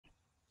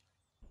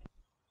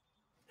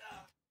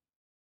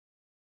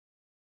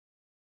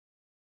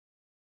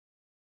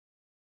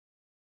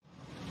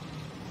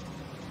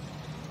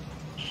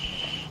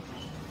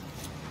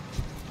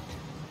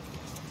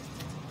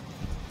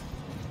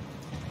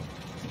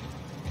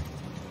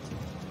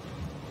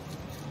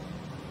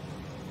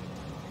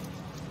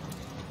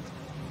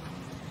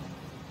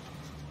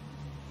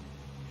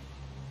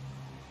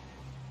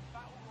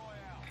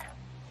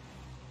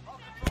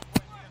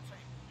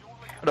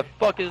What the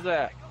fuck is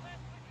that?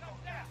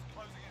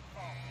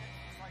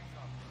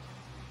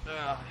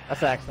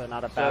 That's actually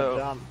not a bad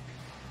jump.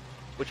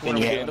 Which one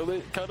Can are you we handle doing?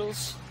 it,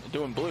 Cuddles? You're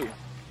doing blue.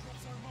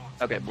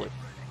 Okay, blue.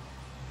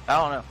 I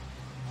don't know.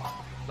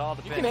 It all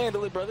You depends. can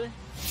handle it, brother.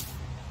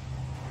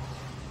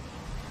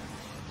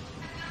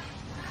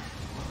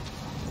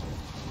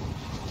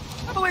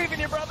 I believe in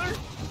you, brother.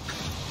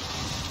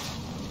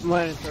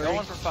 Going for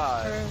Going for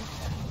 5.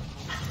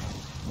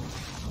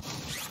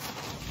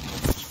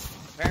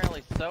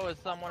 Apparently, so is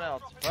someone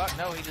else. Fuck,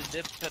 no, he just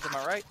dipped to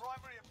my right.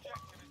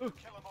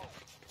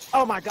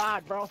 Oh my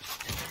god, bro.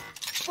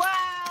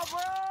 Wow,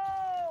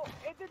 bro!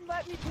 It didn't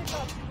let me pick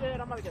up shit.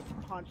 I'm gonna get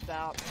punched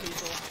out,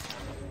 people.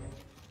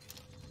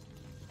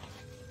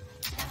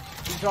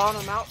 You drawing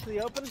them out to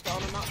the open?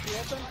 Drawing them out to the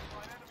open?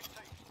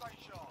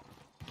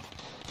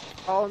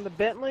 All in the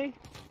Bentley?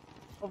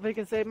 Hope he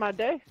can save my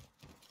day.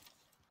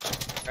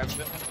 Grab a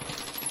bit.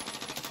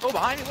 Oh,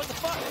 behind me, what the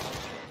fuck?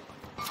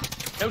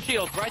 No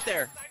shields, right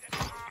there.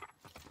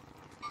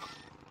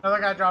 Another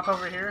guy dropped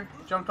over here.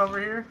 Jumped over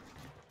here.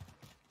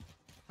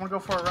 I'm gonna go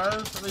for a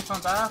rose, at least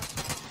on that.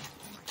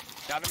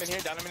 Down him in here,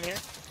 down him in here.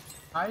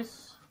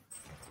 Nice.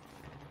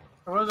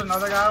 There was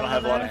another guy I over don't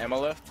have a lot of there. ammo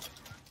left.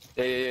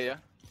 Yeah.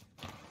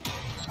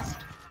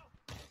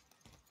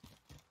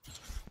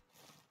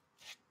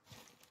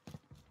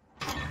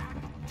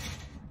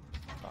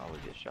 Oh, we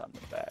get shot in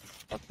the back.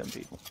 Fuck them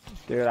people.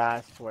 Dude,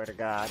 I swear to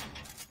God.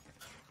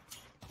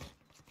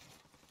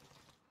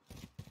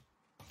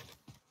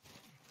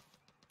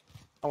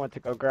 I went to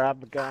go grab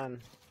the gun.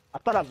 I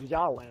thought it was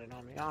y'all landing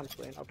on me,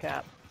 honestly, no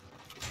cap.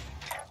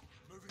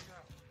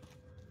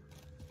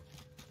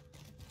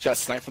 Got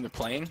sniped from the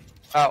plane.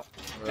 Oh,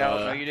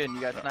 no, you didn't.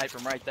 You got sniped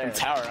from right there. From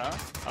tower,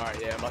 huh?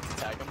 Alright, yeah, I'm about to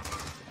tag him.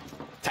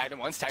 Tagged him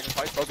once, tagged him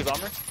twice, broke his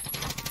armor.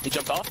 He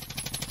jumped off.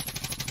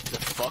 The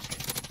fuck?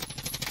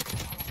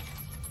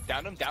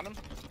 Down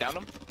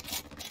him.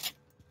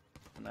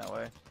 In that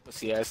way.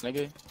 Pussy ass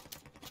nigga.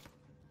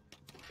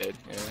 Dead,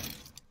 yeah.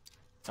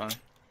 It's on.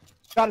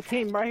 Got a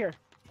team right here.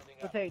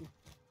 Rotating.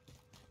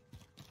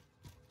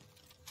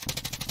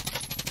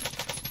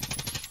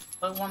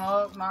 Lit one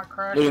up, not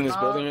crashing. Looting this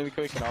up. building really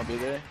quick and I'll be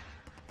there.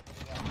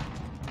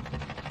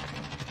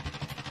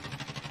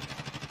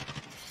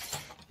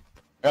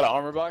 Got an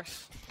armor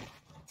box.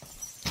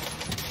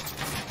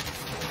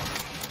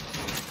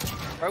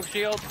 Broke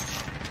shield.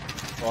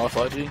 Well,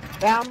 fudgy.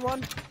 Down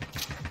one.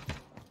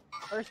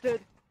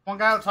 Bursted. One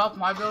guy on top of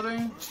my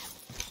building.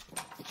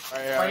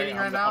 Alright, Fighting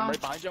right now. I'm right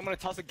behind you. I'm gonna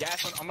toss a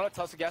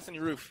gas on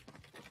your roof.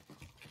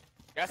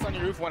 Gas on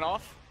your roof went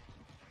off.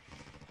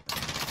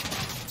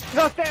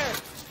 Go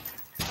upstairs.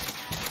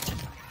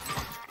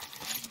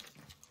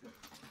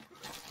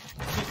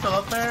 He's still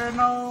up there?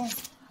 No.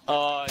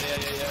 Oh, yeah.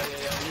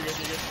 You're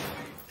good.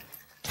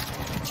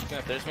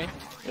 Yeah, there's me.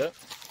 Yep.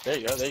 There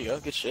you go.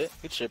 Good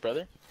shit,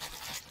 brother.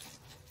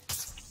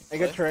 Hey,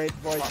 good trade,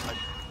 boys.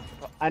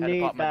 I Had to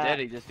need pop my that.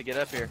 daddy just to get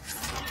up here.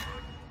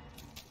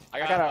 I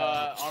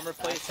got armor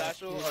plate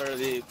satchel, or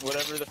the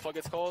whatever the fuck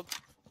it's called.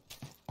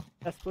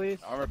 Yes, please.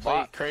 Armor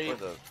plate crate.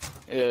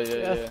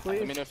 Yeah. please.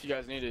 Let me know if you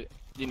guys need it.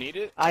 You need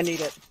it? I need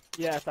it.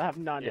 Yes, I have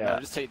none. Yeah. No,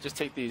 just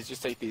take these.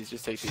 Just take these.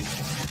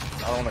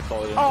 I don't want to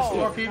call it in. Oh, Just do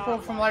More it. people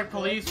from like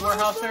police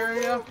warehouse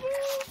area.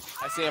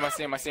 I see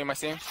him.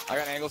 I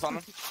got angles on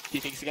him. He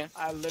peeks again.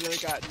 I literally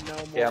got no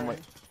more. Yeah, I'm like,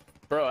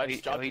 Bro, I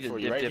just dropped he it just for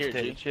you right here,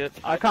 G. shit.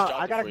 I just dropped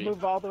I it gotta for you.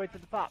 move all the way to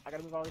the top. I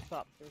gotta move all the way to the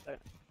top. Give me a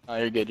second. Oh,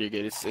 you're good.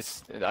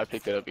 It's I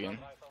picked it up again.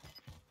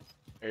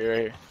 Right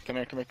here. Come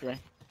here.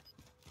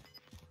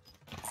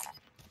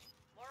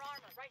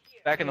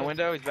 Back in the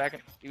window.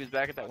 He was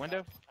back at that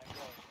window.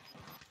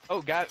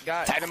 Oh, got.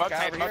 Tied him up.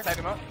 Guy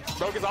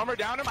Broke his armor.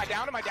 Down him. I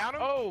down him.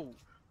 Oh.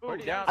 Ooh,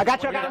 down. I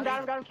got you. I got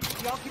him.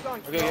 Y'all keep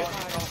going. Okay, good.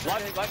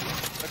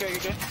 Okay, you're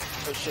good.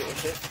 Oh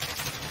shit.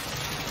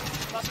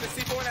 Lost the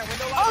C4 in that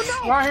window.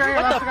 Oh no! Right here,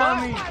 What that's the the guy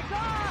on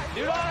fuck?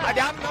 me. Dude, I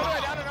downed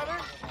another.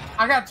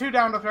 I got two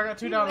downed up here.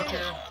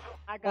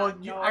 I got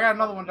Well, I got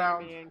another one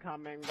down.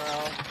 Incoming, bro.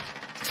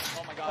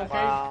 Oh my god. Okay.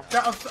 Wow.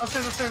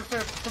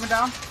 Upstairs. Coming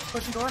down.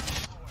 Pushing door.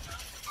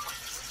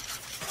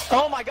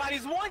 Oh my god,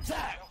 he's one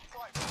tap!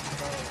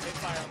 Bro, hit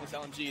fire on this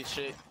LMG and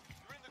shit.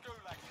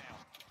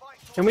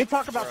 Can we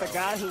talk about the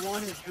guy who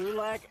won his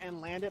gulag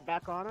and landed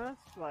back on us?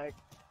 Like,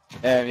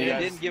 And He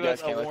didn't give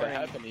us a can't let warning.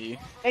 that happen to you.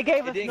 they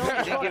gave us He no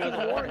didn't give us fucking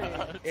a warning.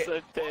 All of Give a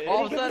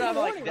me sudden, I'm a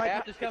like, warning, the like-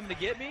 app is coming to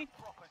get me,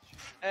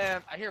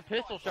 and I hear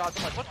pistol shots.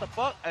 I'm like, what the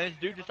fuck? And this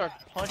dude just starts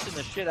punching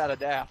the shit out of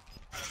Daft.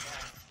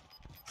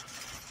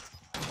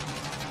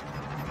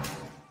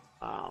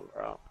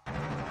 Bro.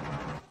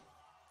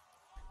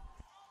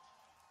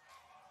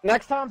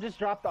 Next time, just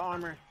drop the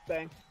armor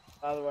thing.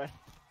 By the way,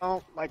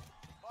 don't like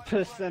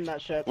just send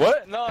that shit.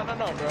 What? No, bro.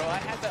 I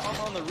had that armor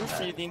on the roof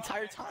for you the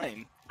entire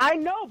time. I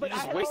know, but You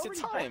just I had wasted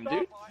already time, jumped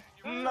dude. off.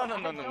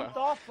 No. Jumped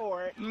off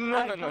for it.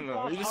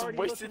 No. You just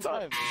wasted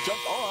time.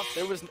 Jumped off.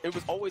 It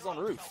was always on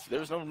roof. There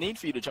was no need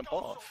for you to jump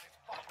off.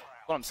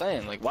 What I'm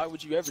saying, like, why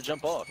would you ever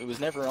jump off? It was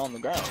never on the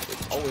ground. It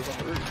was always on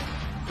the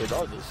roof,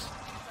 regardless.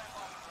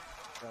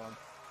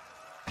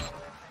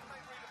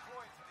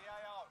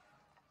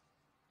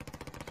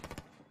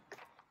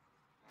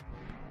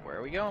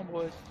 Where are we going,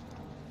 boys?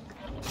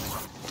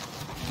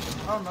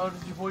 I don't know.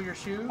 Did you pull your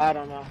shoe? I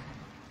don't know.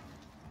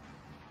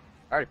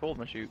 I already pulled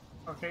my chute.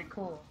 Okay,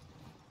 cool.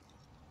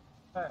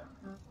 That.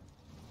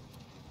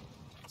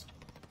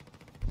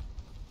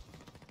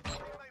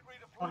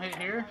 One hit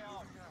here.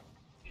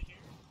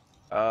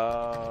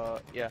 Yeah,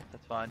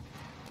 that's fine.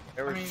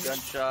 There was I mean,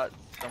 gunshot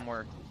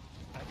somewhere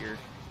here.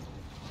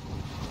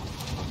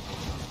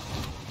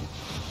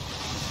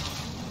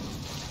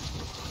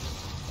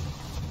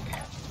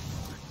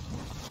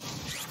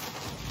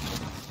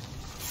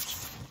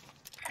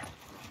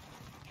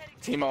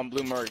 Team on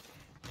blue mark.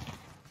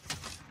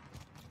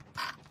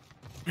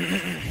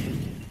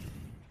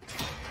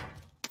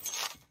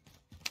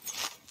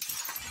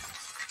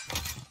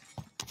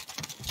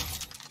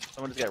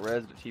 Someone just got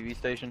res at the TV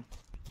station.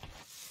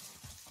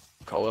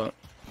 Call up.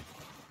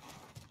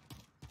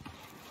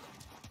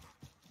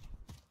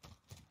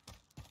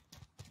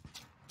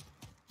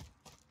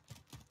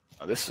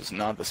 Oh, this is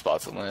not the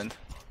spot to land.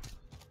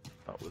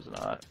 No, it was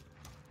not.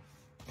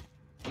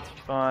 It's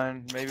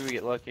fine. Maybe we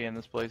get lucky and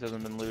this place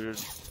hasn't been looted.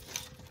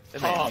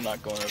 Oh, I'm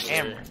not going over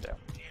there. Hammering down.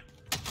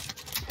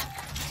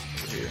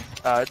 Over here.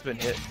 It's been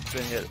hit. It's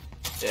been hit.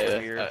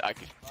 Yeah, I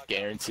could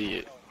guarantee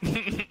it.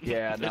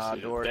 Yeah, nah,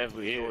 doors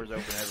definitely open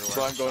everywhere.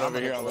 So I'm going over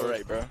here on the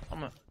right, bro. I'm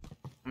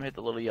gonna hit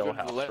the little yellow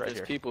house right There's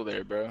here. people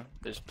there, bro.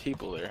 There's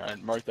people there. I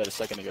marked that a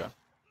second ago.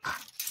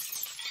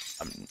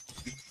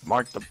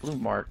 Mark the blue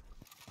mark.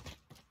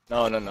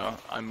 No.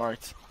 I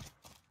marked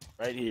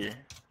right here.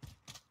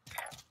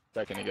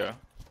 Second ago.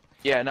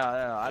 Yeah, no.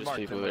 I There's marked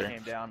people them when I there.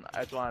 came down.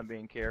 That's why I'm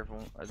being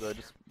careful. As I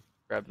just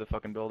grab the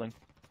fucking building.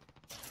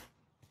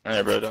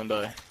 Alright, bro, don't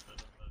die.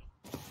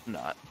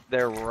 Not.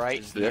 They're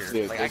right There's here.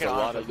 definitely Like, there's a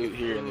lot of loot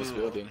here in this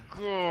building.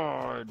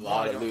 God. A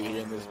lot of loot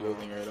here in this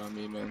building right on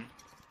me, man.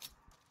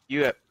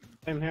 You have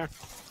Same here.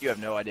 you have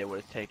no idea what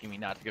it's taking me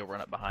not to go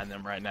run up behind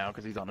them right now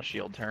because he's on a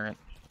shield turret.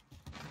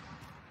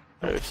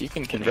 If you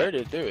can convert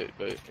it, do it.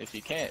 But if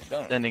you can't,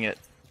 don't. Sending it.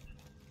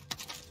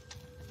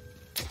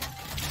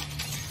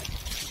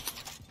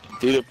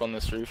 Dude up on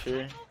this roof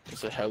here.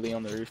 There's a heli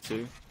on the roof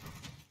too.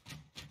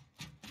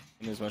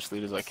 Getting as much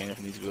loot as I can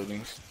from these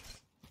buildings.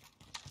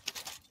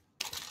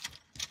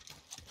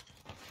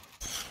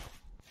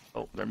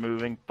 Oh, they're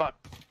moving. Fuck.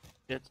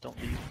 Kids, don't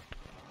leave.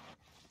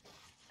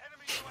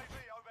 Enemy UAV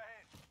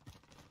overhead.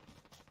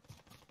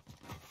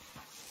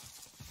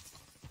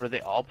 Were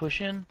they all push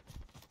in?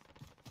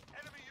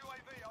 Enemy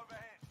UAV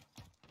overhead.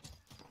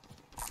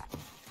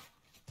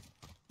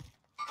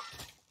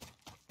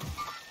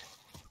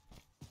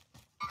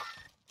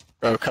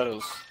 Bro,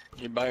 Cuddles,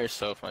 you're by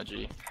yourself, my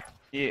G.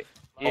 Yeah.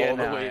 All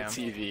the now way I to am.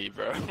 TV,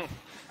 bro.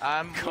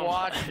 I'm Come on.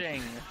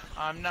 watching.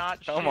 I'm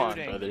not Come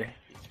shooting. on, brother.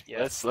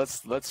 Yes.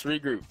 Let's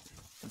regroup.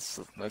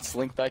 Let's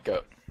link back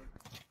up.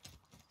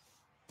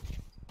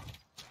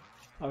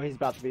 Oh, he's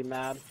about to be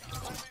mad.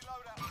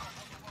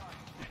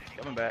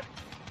 Coming back.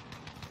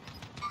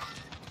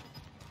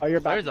 Oh, you're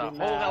about There's to a be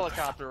whole mad.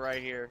 helicopter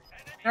right here.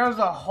 There's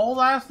a whole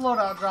ass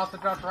loadout drop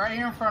that dropped right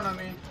here in front of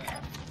me.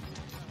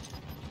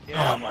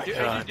 Oh my dude,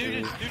 God,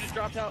 dude, dude. just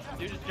dropped out.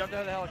 Dude just jumped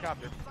out of the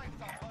helicopter.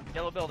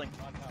 Yellow building.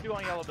 2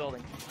 on yellow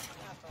building.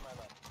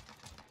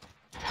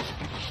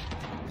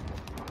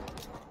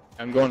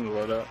 I'm going to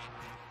load up.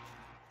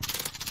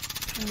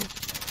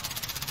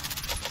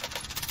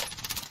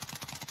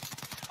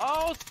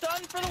 Oh,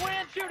 stun for the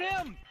win! Shoot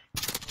him!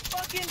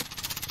 Fucking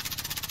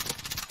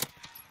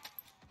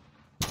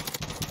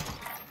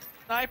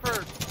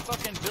sniper!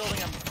 Fucking building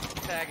him.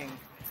 Tagging.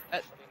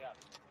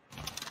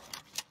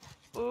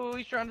 Ooh,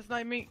 he's trying to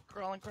snipe me.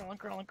 Crawling.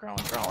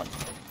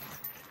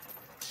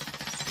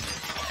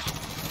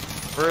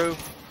 Through.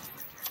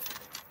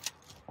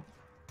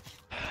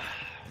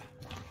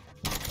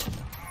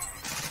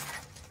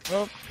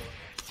 Oh,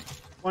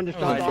 One just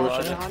Oh, jumped my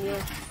off God. on you.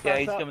 Yeah,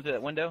 he's Back up. coming through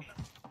that window.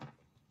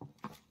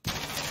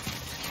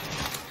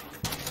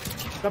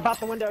 Jump out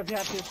the window if you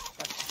have to.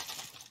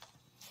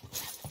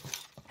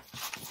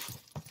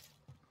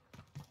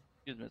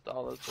 He's missed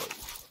all those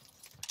places.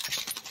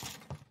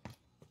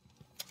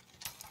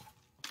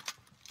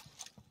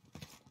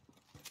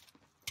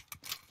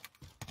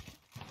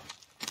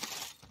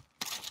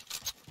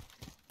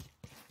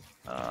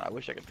 I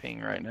wish I could ping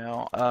right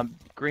now.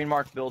 Green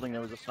marked building,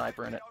 there was a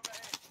sniper in it.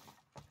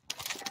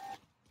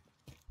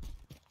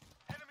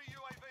 Enemy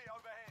UAV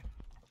overhead.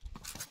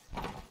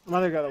 I'm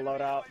gonna go to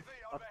loadout.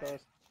 Fuck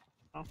this.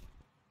 Oh.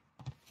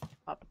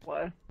 Not to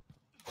play.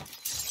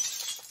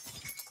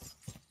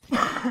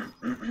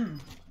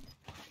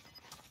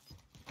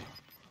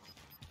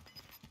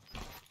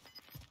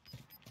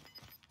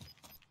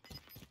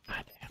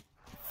 God damn.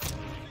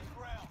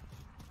 Ground.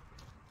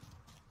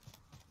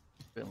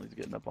 Bentley's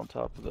getting up on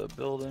top of the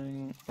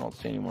building. I don't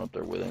see anyone up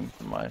there with him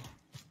from my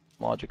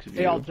logic's view.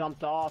 They all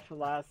jumped off the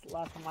last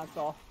time I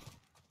saw.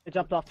 They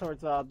jumped off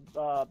towards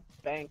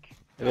bank.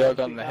 they all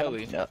got in the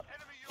heli. Yeah.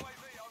 Enemy UAV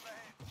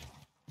overhead.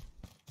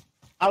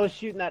 I was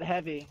shooting that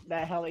heli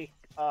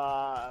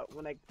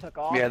when they took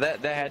off. Yeah,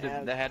 that had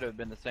and to have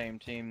been the same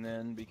team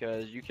then,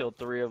 because you killed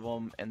 3 of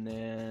them and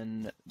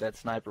then that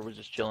sniper was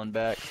just chilling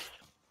back.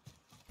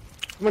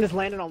 Someone just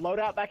landed on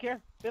loadout back here,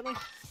 Finley.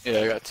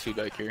 Yeah, I got 2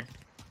 back here.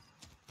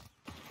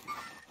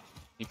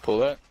 You pull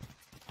that?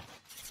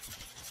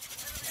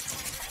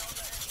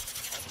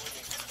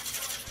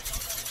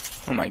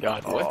 Oh my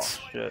god, what?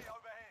 Oh, shit.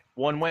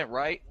 One went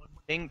right.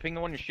 Ping the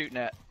one you're shooting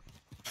at.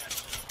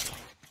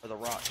 Or the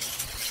rock.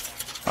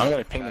 I'm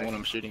gonna ping the one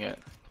I'm shooting at.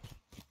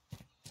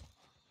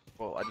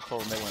 Well, I just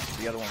told them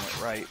the other one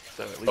went right,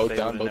 so at least Both they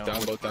down, would've both known down,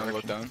 which both down,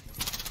 both direction. down.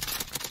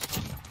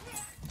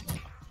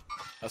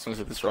 Last one's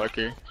at this rock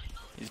here.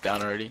 He's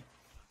down already.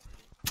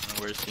 I don't know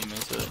where his team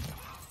is at.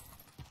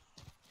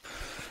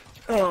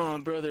 Oh,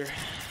 brother.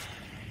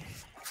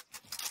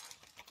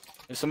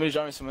 If somebody's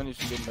driving some money,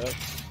 getting back.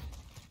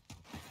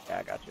 Yeah,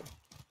 I got you.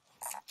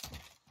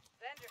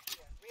 Vendor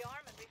here.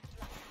 Rearm and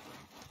resupply.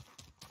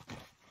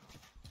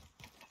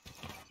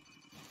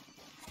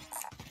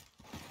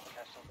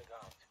 Cash on the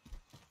ground.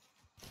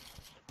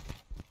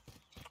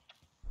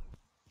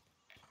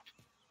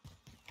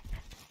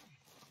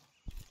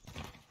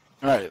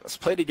 Alright, let's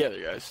play together,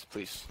 guys,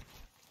 please.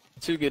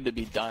 Too good to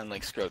be dying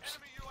like scrubs.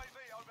 Enemy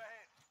UAV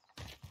overhead.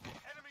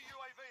 Enemy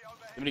UAV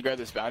overhead. Let me grab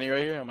this bounty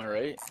right here, am I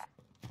right?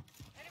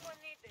 Anyone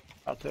need this?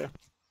 Out there.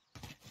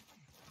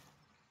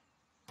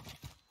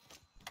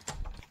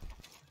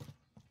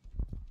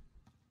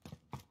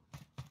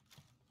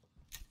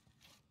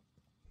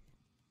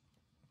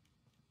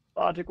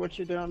 Logic, what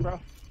you doing, bro?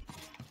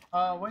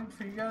 Waiting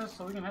for you guys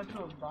so we can head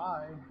to a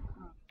buy.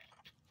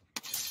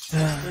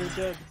 Very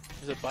good.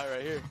 There's a buy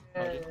right here.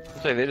 Yeah,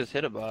 Looks like they just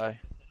hit a buy.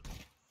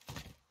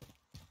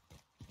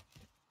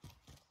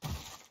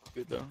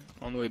 Good though.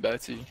 On the way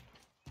back to you.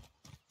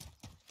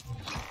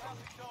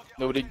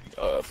 Nobody.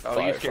 Oh,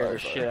 Fire, you scared fire, the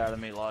fire. shit out of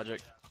me, Logic.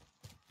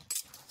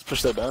 Let's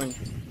push that bounty.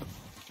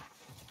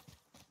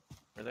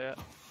 Where they at?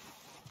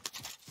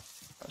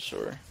 Not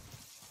sure.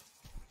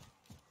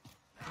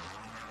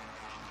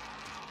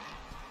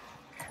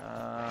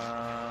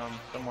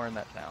 Somewhere in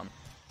that town.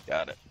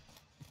 Got it.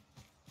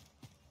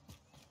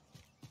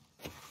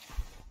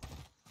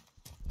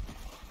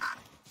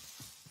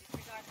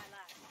 Disregard my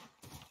last.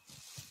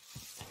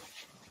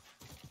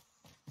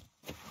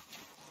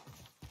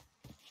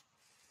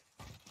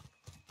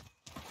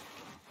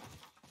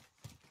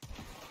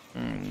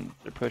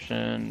 They're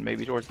pushing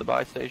maybe towards the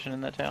buy station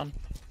in that town.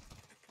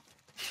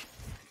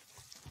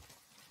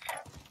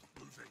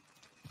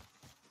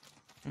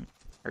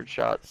 Heard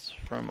shots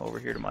from over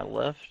here to my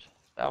left,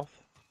 south.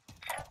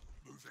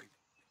 Moving.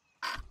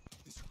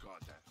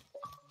 Disregard that.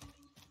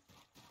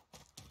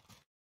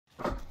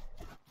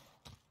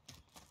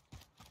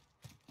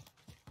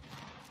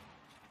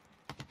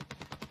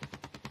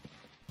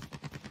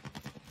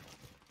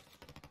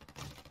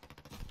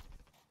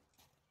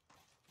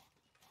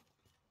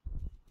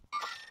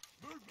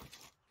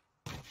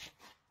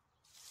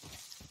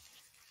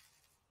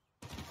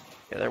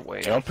 Yeah, they're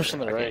way. Yeah, I'm up pushing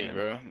there. the I can't right, even-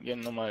 bro. I'm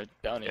getting on my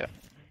bounty. Yeah.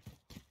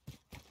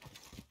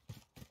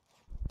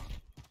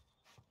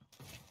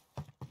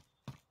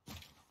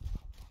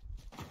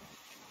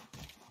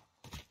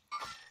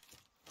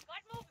 Got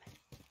movement.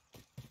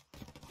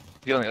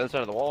 You on the other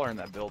side of the wall or in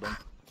that building?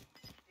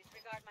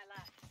 Disregard my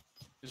last.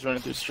 He's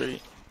running through the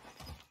street.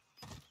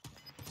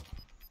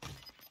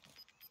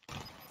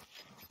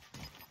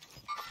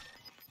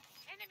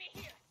 Enemy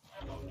here.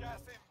 Gas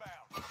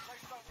inbound.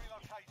 Safe zone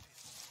relocated.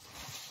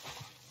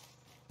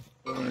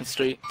 One in the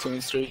street, 2 in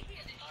the street.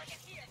 Target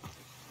here.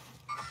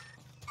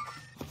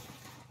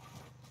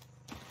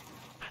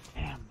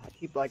 Damn, I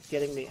keep like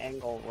getting the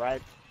angle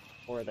right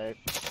before they.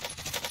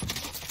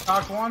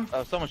 Knock one.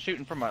 Oh, someone's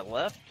shooting from my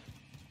left.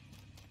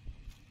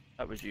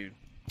 That was you.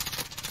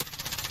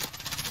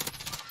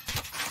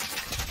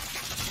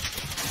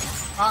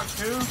 Knock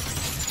two.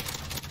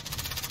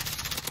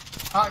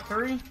 Knock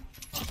three.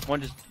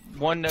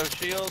 One no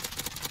shield.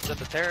 Is that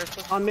the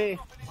terrorist? On me,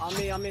 on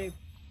me, on me.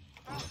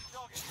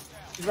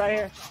 He's right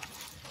here.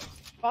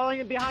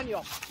 Following it behind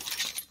you.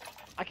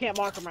 I can't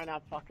mark him right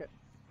now, fuck it.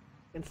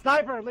 And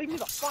sniper, leave me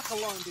the fuck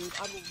alone, dude.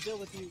 I will deal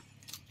with you.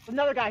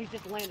 Another guy, he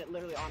just landed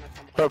literally on us.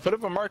 Bro, put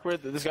up a mark where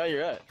this guy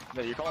you're at,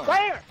 that you're calling.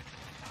 Right here!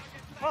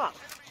 Fuck.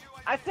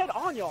 I said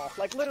on y'all.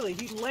 Like literally,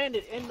 he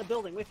landed in the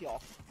building with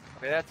y'all.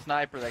 Okay, that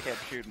sniper that kept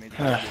shooting me just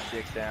got his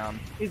dick down.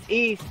 He's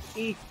east,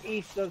 east,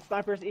 east. The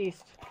sniper's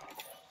east.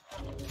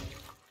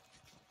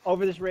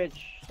 Over this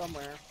ridge,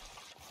 somewhere.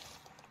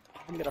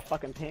 I'm gonna get a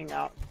fucking ping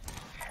out.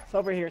 It's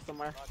over here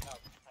somewhere.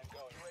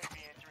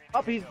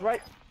 Up, he's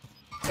right.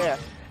 Yeah.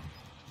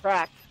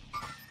 Cracked.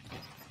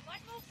 Got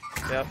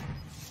movement. Yep.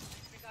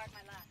 Disregard my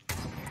last.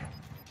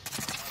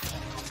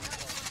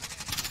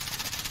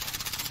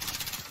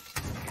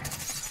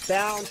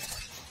 Down.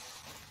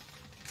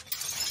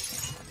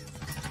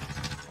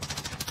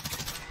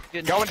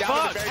 Going down to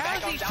Fuck, the very how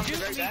back, is he down to the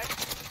very shooting me? back.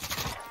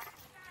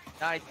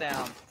 Nice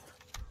down.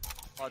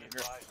 Logic,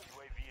 you're-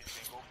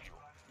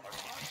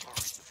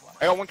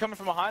 I got one coming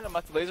from behind, I'm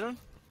about to laser him.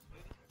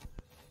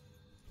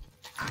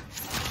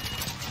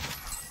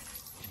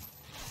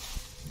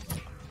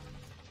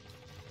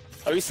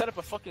 Oh, he set up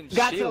a fucking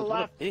Got to shield. the What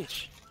a left.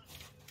 bitch.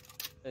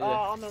 Yeah,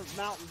 On the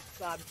mountain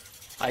side.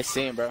 I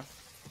see him, bro.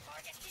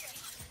 Target here.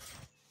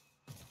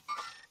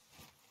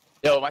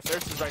 Yo, my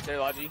thirst is right there,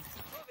 Logi.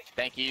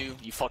 Thank you,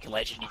 you fucking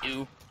legend,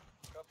 you.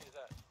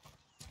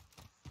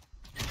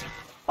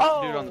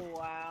 Oh, Dude, on the-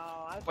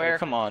 wow. I Where?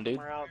 Come on, dude.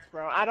 somewhere else,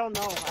 bro. I don't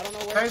know. I don't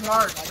know where. Hey,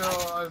 Mark,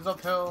 still is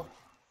uphill.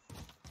 Good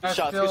That's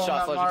shots, still good on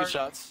shots, that Logi, mark. good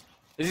shots.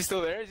 Is he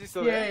still there? Is he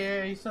still Yeah, there?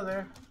 yeah, he's still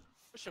there.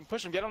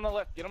 Push him, get him on the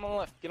left, get him on the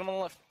left, get him on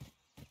the left.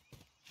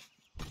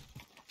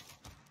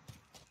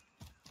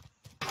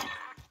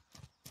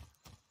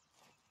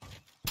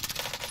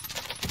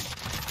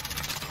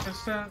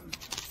 Instant.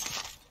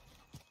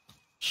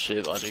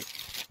 Shit, Logic.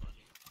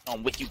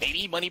 I'm with you,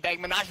 baby. Moneybag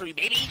menagerie,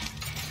 baby.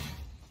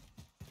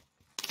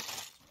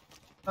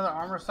 Another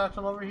armor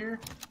satchel over here.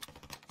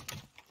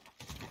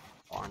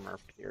 Armor,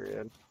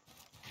 period.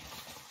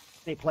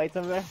 Any plates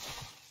over there?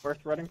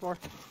 Worth running for?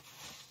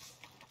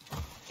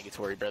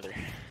 Negatory, brother.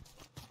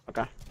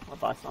 Okay, I'll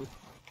buy some.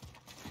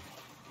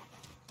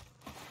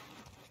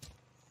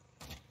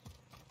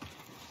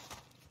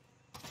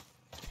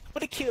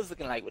 What the kills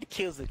looking like? What the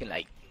kills looking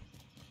like?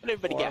 What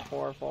everybody got?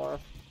 Four.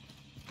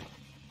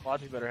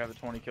 Logic better have a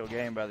 20 kill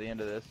game by the end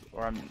of this,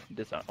 or I'm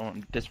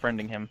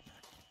disfriending him.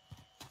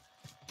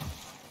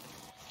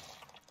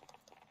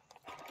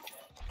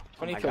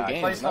 20 my kill God. game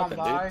is Place on nothing,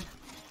 by. dude.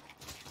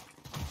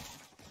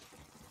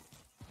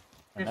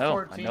 I know,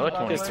 14, I know by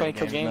a the Gets way. 20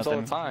 kill game's games all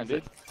the nothing. time,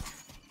 dude.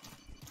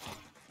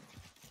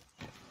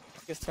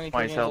 Gets 20 Why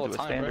kill he's games held all to the a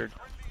time, standard.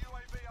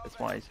 That's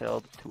why he's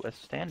held to a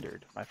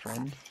standard, my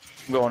friend.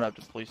 I'm going up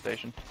to the police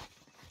station.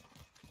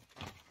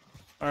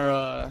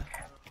 bro. Or,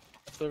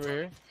 it's over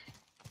here.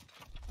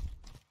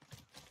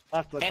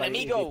 Left looks like an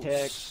easy pick.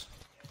 Enemigos!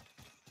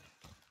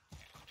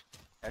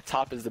 That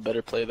top is the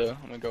better play, though.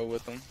 I'm gonna go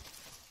with them.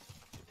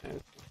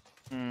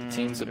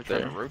 Teams up they're trying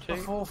there. to A rotate.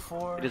 full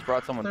four. He just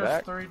brought someone There's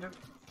back. 3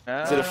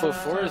 Is it a full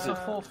four or is a it,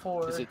 full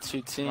four? is it two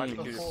It's teams? a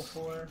full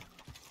four.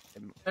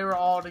 They were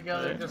all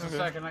together just a Okay.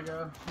 second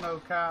ago. No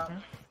cap.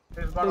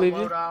 They just about to Believe you.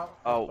 load out.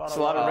 Oh, It's a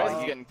lot of Oh, res. I-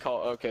 You getting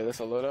called? Okay, that's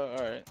a loadout.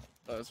 All right.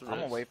 Oh, that's a I'm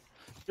gonna res. wait.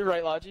 You're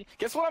right, Logi.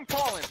 Guess what I'm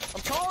calling?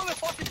 I'm calling the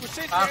fucking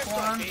precision Last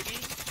airstrike, one. baby.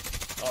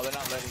 Oh, they're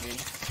not letting me.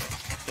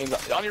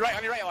 On your right,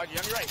 Logi.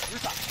 On your right.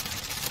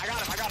 Rooftop. I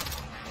got him.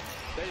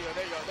 There you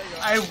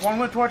go. Hey, one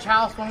went towards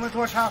house, one went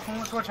towards house.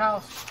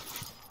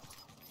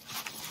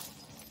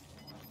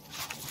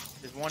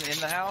 Is one in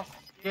the house?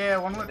 Yeah,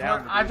 one went Down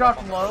towards. the I roof, dropped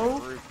up on low.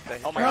 the roof.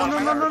 They- Oh my No, god. no,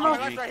 On no, no, my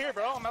no. left right here,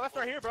 bro. On my left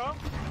right here, bro.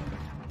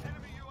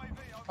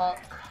 Fuck.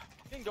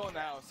 He didn't go in the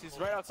house. He's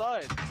right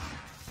outside.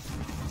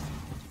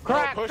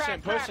 Crack, Oh,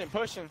 crack.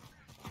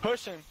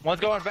 pushing. One's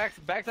going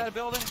backside of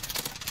building.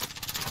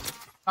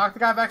 Knock the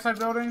guy backside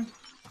building.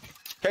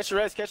 Catch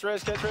res.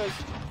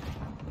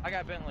 I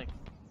got Bentley.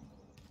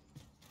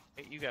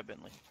 Hey, you got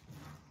Bentley.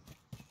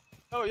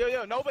 Oh,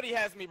 yo. Nobody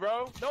has me,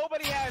 bro.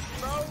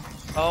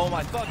 Oh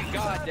my fucking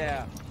god,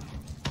 yeah.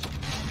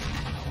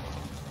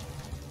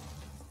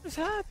 What is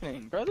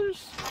happening,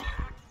 brothers?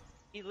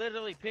 He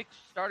literally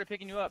started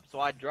picking you up, so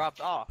I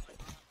dropped off.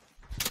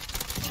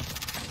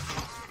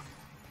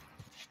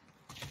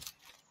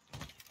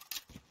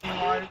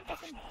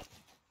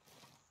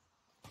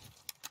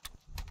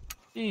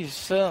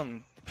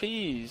 Jeez,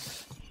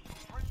 peas.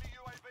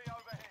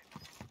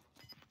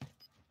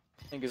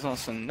 Niggas on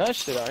some nut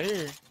shit out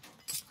here.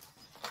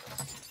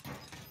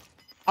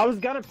 I was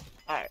gonna.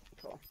 Alright,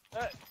 cool.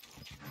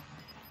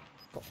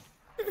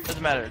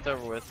 Doesn't matter, it's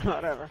over with.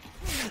 Whatever.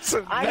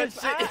 Some I nut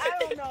just, shit. I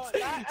don't know.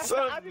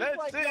 I'm nut just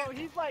like, shit. yo,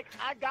 he's like,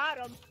 I got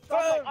him. So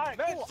I'm like, Some alright,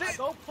 nut cool. I shit.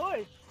 go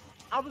push.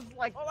 I was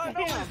like, All I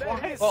know damn, is that why?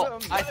 it's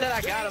Well, some I said I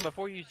nut got shit. him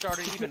before you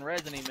started even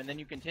rezzing him, and then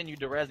you continued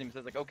to res him, so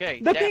it's like, okay,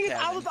 The Jack thing is,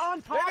 has I him. was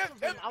on top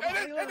of him. I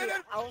was literally,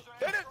 I was,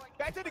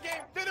 Back to the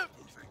game.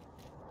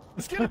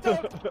 Let's get it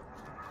done.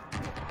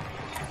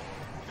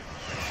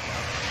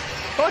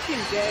 fucking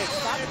gay.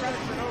 Stop For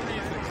running. no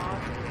reason.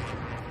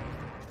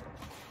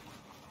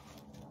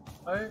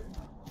 Right?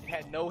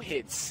 Had no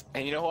hits,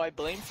 and you know who I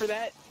blame for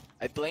that?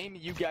 I blame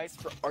you guys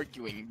for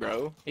arguing,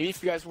 bro. Maybe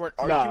if you guys weren't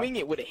arguing,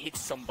 it would have hit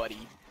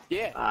somebody.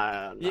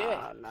 Yeah.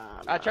 Yeah.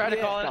 I tried to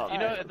Yeah, call it, no, you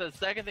know, alright. at the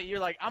second that you're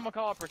like, I'm gonna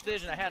call it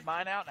precision, I had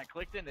mine out and I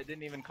clicked it and it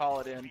didn't even call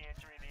it in.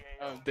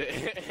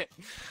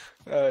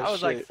 I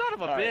was like, son of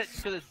a bitch,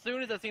 because as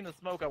soon as I seen the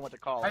smoke, I went to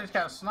call I it. just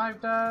got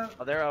sniped at.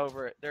 Oh, they're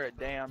over it. They're at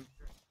damn.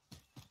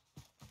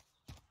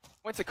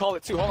 Went to call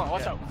it too. Hold on,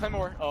 watch Yeah. out. 10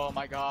 more. Oh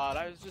my god,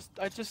 I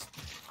just.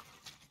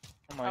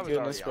 Oh my I was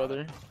goodness, already on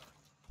brother.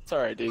 It's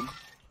alright, dude.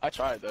 I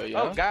tried though, you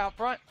know? Oh, guy out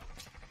front.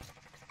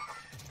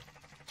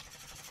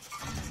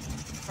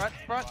 Front.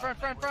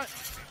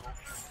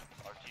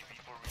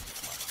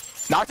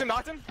 Knocked him.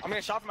 I'm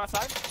gonna shot from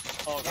outside.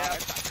 Oh god, Yeah.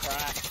 that's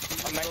crack.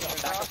 I'm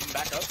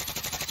back up.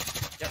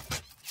 Yep.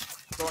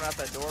 Going out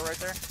that door right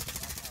there.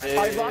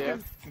 Yeah.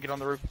 Get on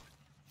the roof.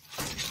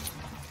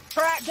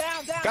 Crack,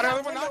 down. Got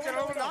another one knocked.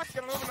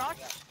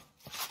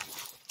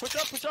 Push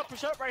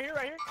up, right here.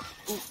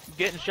 Ooh,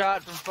 getting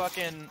shot from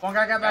fucking. One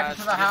guy got back guys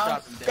into the getting shot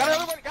house. from Got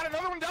down.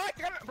 another one died.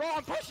 Bro,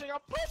 I'm pushing,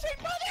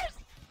 brothers!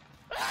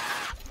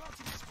 Ah!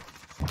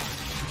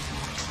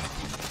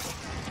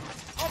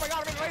 Oh my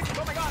god, I'm in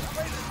laser. Oh my god,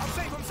 I'm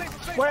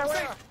safe. Where?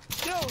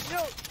 Yo.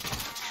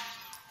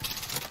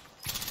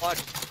 Watch.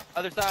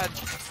 Other side.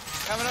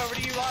 Coming over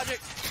to you, Logic.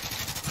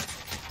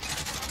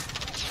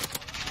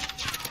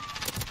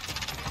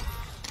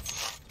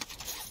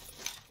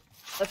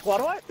 That's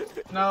squad what?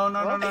 No.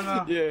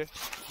 Yeah.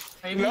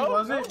 Maybe,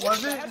 was it?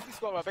 Was it?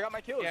 I got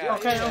my kills. Yeah.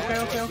 Okay.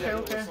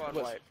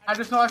 I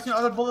just know I seen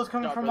other bullets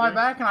coming from my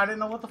back, and I didn't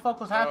know what the fuck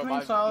was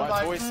happening, so I was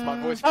like, my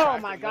voice Oh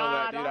cracked. my You know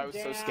that, god, dude. I was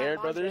so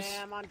scared, brothers.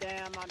 I'm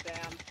damn.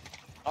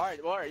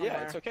 Alright,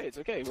 yeah, it's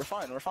okay. We're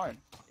fine.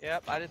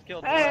 Yep, I just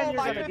killed And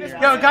one. you're gonna do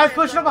that. Yo, guys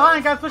pushing up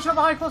behind,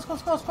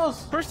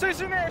 close.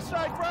 Precision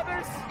airstrike,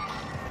 brothers!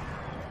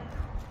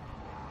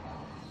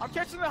 I'm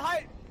catching the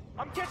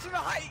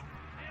height!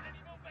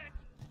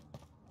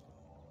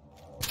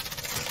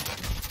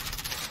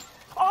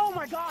 Oh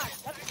my god,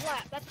 that's a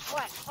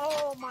flat.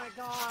 Oh my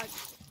god.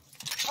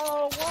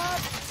 Oh,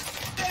 what?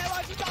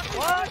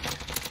 What?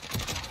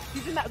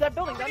 He's in that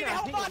building down there. I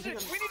think We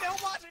need to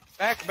help Logic!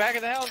 Back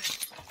of the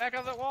house. Back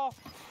of the wall.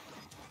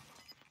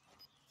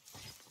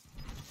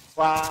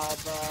 Wow,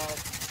 bro.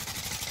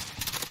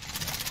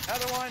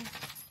 Another one.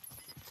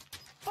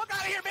 Fuck out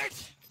of here,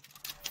 bitch!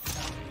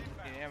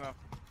 Need ammo.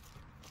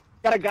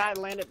 Got a guy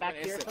landed back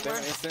here Instant,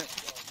 somewhere.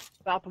 instant.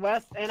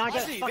 Southwest, and I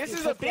got Logi, fucking this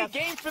is a big pussy ass-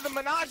 game for the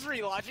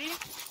menagerie, Logi!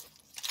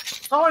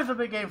 It's always a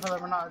big game for the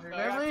menagerie,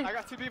 really. I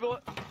got two people.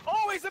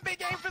 Always a big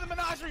game for the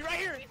menagerie, right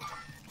here!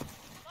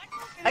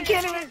 I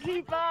can't even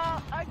keep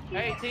up. I can't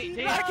Hey, keep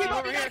T, up. You over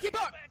gotta here.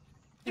 keep up!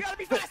 You gotta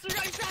be faster,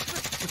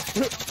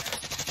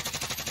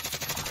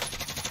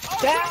 Oh,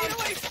 Down.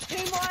 shit,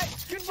 get away!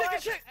 Good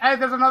shit! Hey,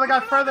 there's another guy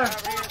further.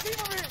 Team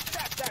over here!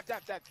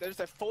 Tap. There's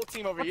a full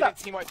team over here. You What's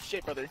didn't team wipe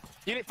shit, brother.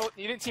 You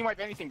didn't team wipe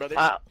anything, brother.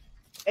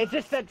 It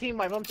just said team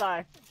wipe. I'm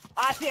sorry.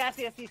 I see. Oh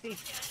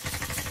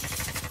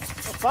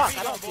fuck!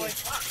 I don't see.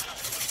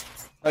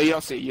 Oh, you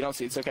don't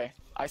see. It's okay.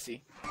 I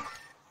see.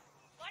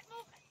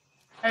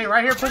 Hey,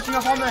 right here, pushing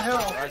up on the hill.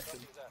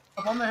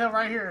 Up on the hill,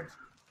 right here.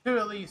 Two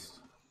at least.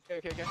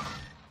 Okay.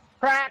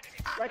 Crack!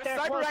 Right there.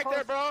 Sniper close, right close.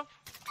 there, bro.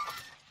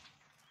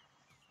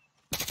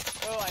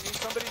 Oh, I need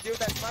somebody to deal with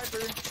that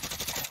sniper.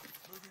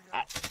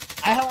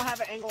 I don't have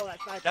an angle on that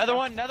sniper.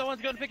 Another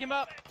one's going to pick him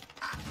up.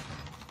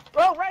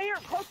 Bro, right here.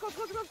 Close.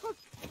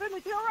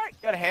 Finley, to your right. You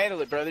gotta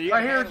handle it, brother. You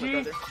Right gotta here,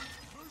 handle G. it,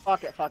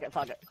 brother.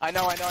 Fuck it. I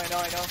know.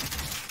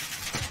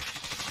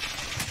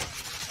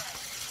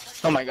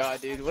 Oh my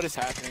god, dude. What is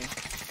happening?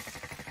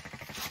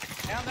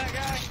 Down that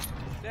guy.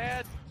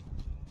 Dead.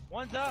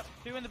 One's up.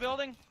 Two in the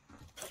building.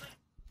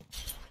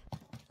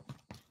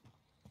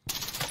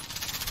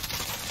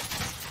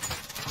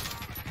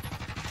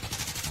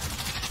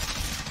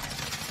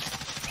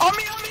 On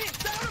me! Down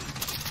him!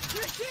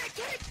 Good shit,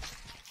 kid!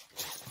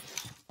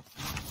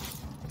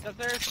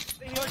 Upstairs.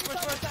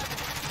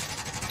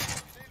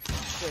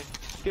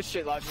 Good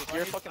shit, Logic.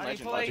 You're a fucking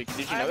legend, Logic.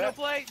 Did you know that?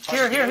 Plate.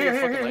 Here. You're a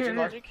fucking legend,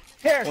 Logic.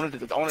 Here. I wanted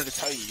to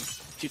tell you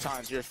 2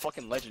 times. You're a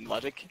fucking legend,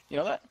 Logic. You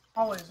know that?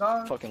 Always,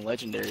 dog. Fucking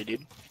legendary,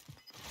 dude.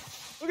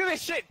 Look at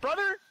this shit,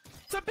 brother!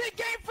 It's a big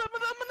game for the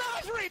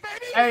menagerie,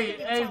 baby!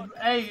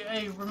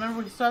 Hey,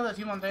 remember we saw that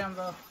team on damn,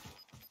 though.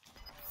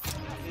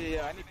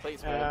 Yeah, I need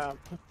plates, bro.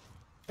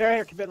 They're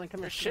here, Kibidlin.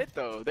 Come here.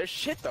 They're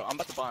shit, though. I'm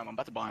about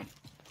to buy them.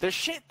 They're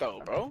shit,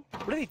 though, bro.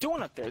 What are they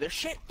doing up there? They're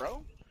shit,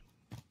 bro.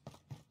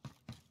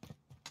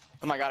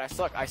 Oh my god,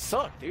 I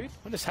suck, dude.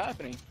 What is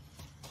happening?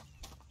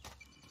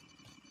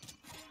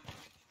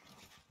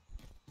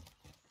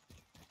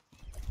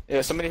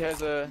 Yeah, somebody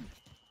has a...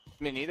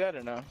 You need that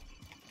or no?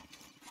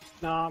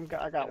 No,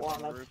 I got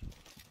one.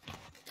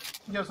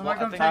 Yo, somebody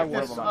come I take think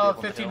this one of them might be up on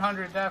the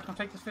 1500, Daph. Come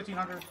take this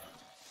 1500.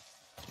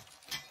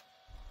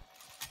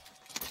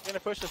 He's gonna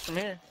push us from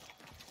here.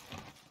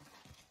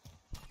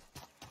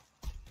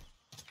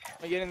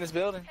 Let me get in this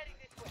building.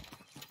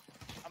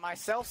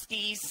 Myself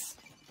skis.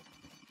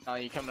 Oh,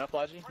 you coming up,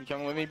 Logi? You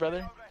coming with me,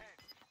 brother?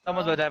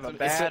 Someone's about to have a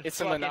bad It's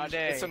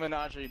a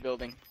menagerie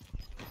building.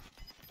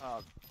 Oh.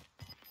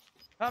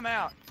 Come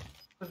out.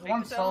 There's Make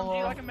one this LMG solo.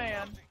 like a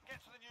man. Get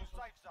to the new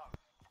safe zone.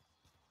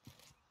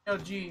 Yo,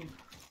 G.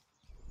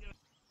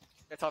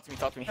 Yeah, talk to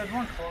me. There's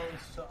one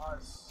close to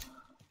us.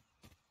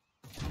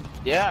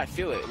 Yeah, I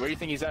feel it. Where do you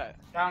think he's at?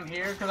 Down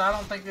here, because I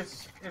don't think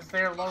this is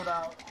their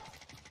loadout.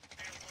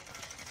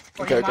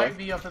 Or Okay, he okay. might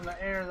be up in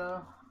the air,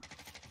 though.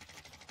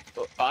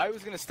 Well, I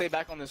was gonna stay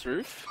back on this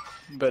roof,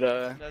 but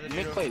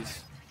make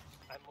plays.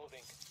 I'm moving.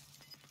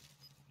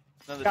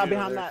 Another Got dude over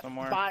behind there that.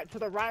 somewhere. To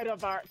the right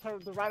of our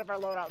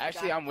loadout.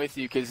 Actually, I'm with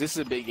you because this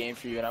is a big game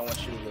for you, and I want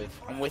you to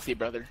live. I'm with you,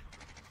 brother.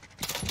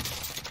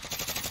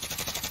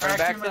 Crack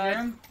him backside.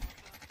 again.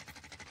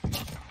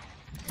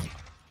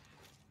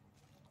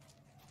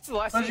 This is the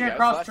last Pushing team, guys.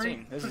 across Last street.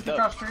 team. This is Pushing dope.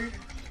 across street.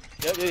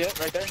 Yep,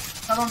 right there.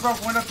 Another one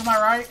broke window to my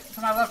right.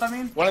 To my left, I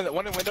mean. One in the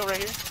window right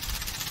here.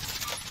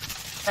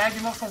 Tagged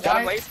him up from Got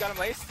him white.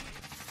 laced.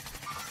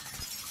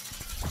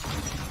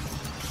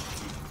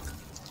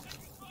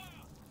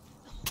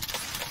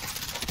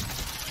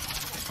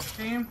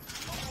 Team.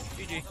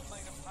 GG.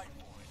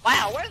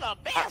 Wow, we're the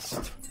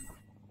best.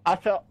 I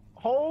felt.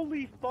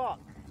 Holy fuck.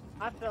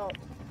 I felt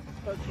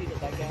so cheated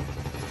that game.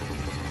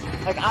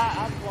 Like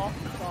I've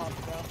lost the sauce,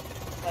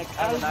 bro. Like That was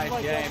I a was nice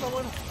like, game.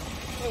 someone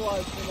It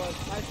was.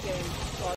 Nice game.